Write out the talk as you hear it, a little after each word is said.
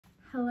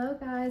Hello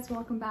guys,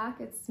 welcome back.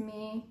 It's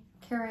me,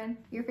 Karen,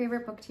 your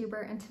favorite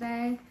booktuber, and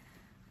today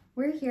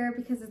we're here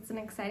because it's an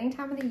exciting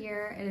time of the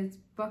year. It is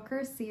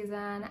Booker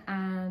season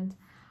and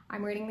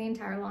I'm reading the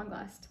entire long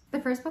list.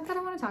 The first book that I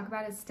want to talk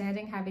about is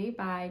Standing Heavy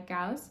by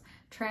GauZ,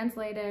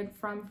 translated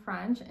from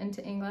French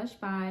into English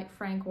by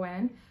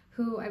Wynne,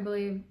 who I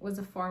believe was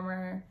a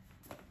former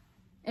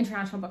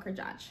International Booker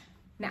judge.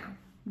 Now,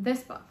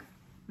 this book,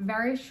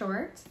 very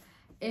short,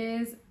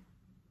 is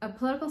a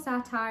political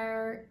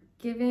satire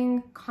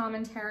giving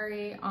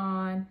commentary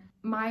on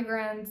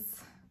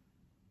migrants,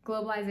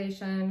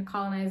 globalization,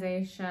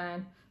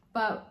 colonization,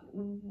 but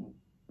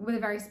with a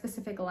very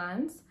specific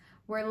lens.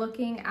 We're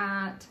looking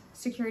at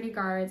security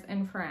guards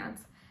in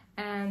France,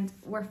 and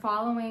we're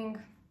following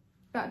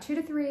about 2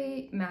 to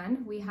 3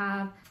 men. We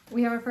have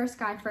our first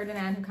guy,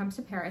 Ferdinand, who comes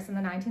to Paris in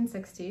the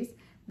 1960s.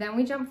 Then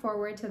we jump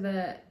forward to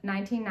the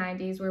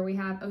 1990s, where we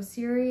have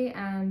Osiri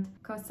and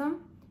Kosum,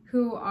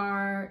 who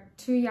are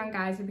 2 young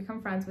guys who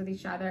become friends with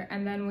each other.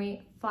 And then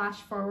we flash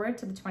forward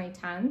to the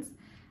 2010s,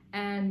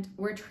 and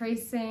we're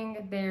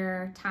tracing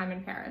their time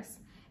in Paris.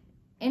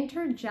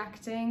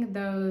 Interjecting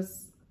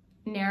those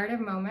narrative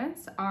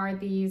moments are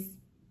these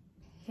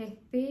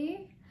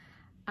pithy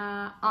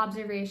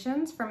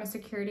observations from a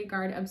security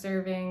guard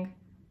observing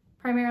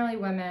primarily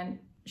women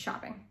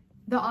shopping.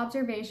 The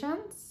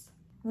observations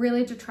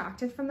really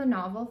detracted from the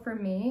novel for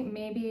me.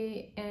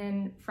 Maybe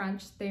in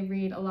French they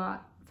read a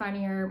lot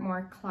funnier,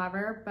 more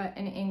clever, but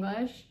in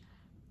English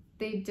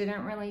they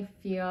didn't really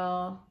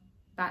feel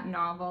that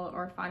novel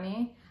or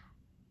funny.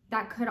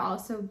 That could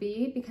also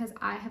be because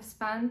I have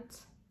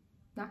spent,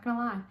 not gonna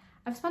lie,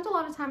 I've spent a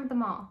lot of time at the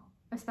mall.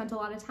 I've spent a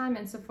lot of time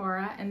in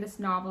Sephora, and this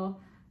novel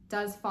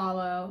does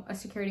follow a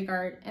security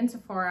guard in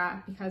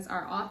Sephora because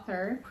our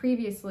author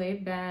previously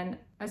been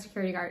a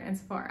security guard in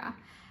Sephora.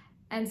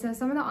 And so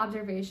some of the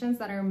observations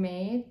that are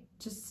made,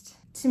 just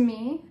to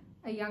me,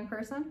 a young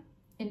person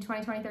in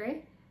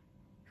 2023,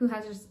 who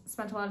has just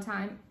spent a lot of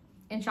time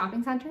in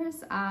shopping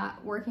centers,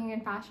 working in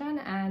fashion,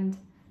 and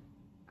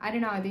I don't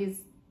know,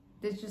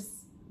 this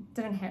just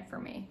didn't hit for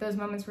me. Those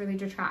moments really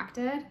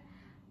detracted.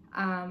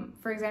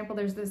 For example,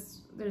 there's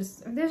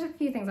a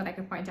few things that I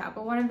could point out,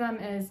 but one of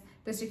them is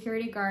the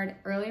security guard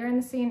earlier in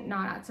the scene,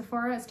 not at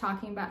Sephora, is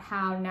talking about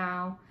how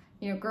now,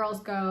 you know, girls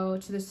go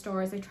to the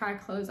stores, they try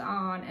clothes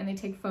on, and they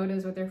take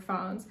photos with their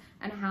phones,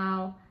 and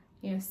how,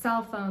 you know,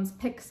 cell phones,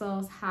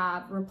 pixels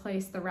have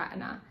replaced the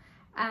retina.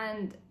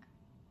 And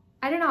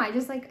I don't know, I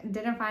just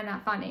didn't find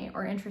that funny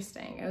or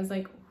interesting. It was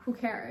like, who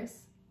cares?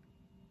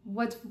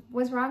 What's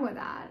wrong with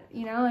that?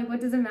 You know, like,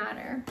 what does it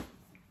matter?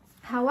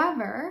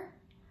 However,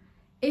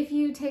 if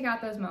you take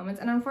out those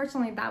moments, and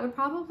unfortunately that would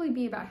probably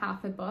be about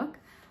half the book,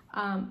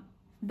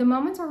 the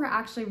moments where we're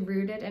actually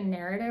rooted in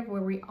narrative,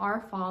 where we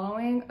are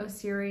following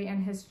Osiri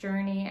and his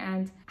journey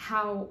and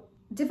how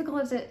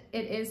difficult it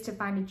is to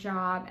find a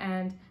job,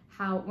 and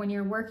how when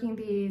you're working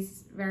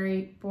these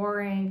very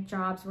boring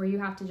jobs where you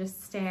have to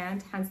just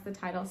stand, hence the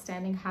title,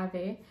 Standing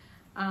Heavy,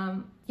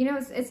 you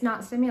know, it's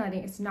not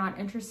stimulating, it's not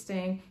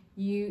interesting.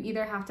 You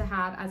either have to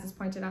have, as is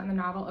pointed out in the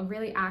novel, a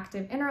really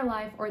active inner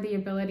life or the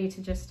ability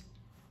to just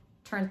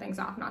turn things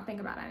off, not think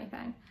about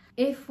anything.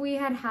 If we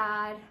had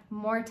had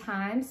more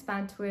time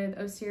spent with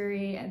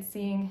Osiri and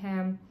seeing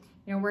him,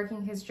 you know,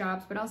 working his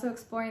jobs, but also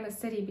exploring the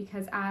city,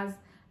 because as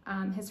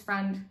his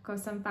friend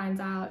Kosum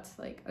finds out,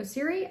 like,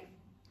 Osiri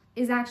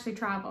is actually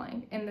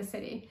traveling in the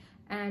city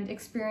and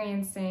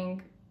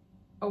experiencing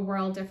a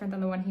world different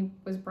than the one he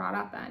was brought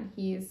up in.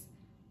 He's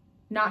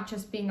not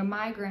just being a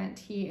migrant,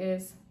 he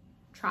is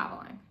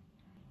traveling.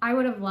 I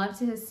would have loved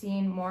to have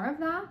seen more of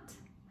that.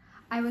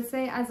 I would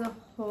say as a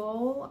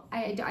whole,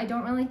 I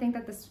don't really think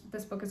that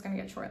this book is going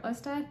to get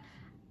shortlisted.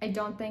 I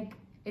don't think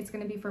it's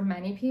going to be for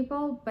many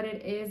people, but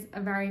it is a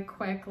very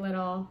quick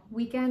little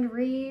weekend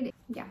read.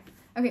 Yeah.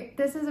 Okay,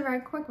 this is a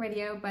very quick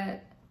video,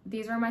 but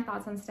these are my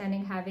thoughts on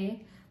Standing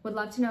Heavy. Would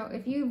love to know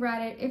if you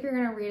read it, if you're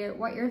going to read it,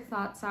 what your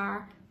thoughts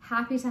are.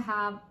 Happy to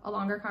have a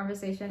longer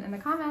conversation in the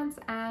comments,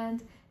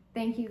 and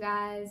thank you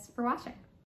guys for watching.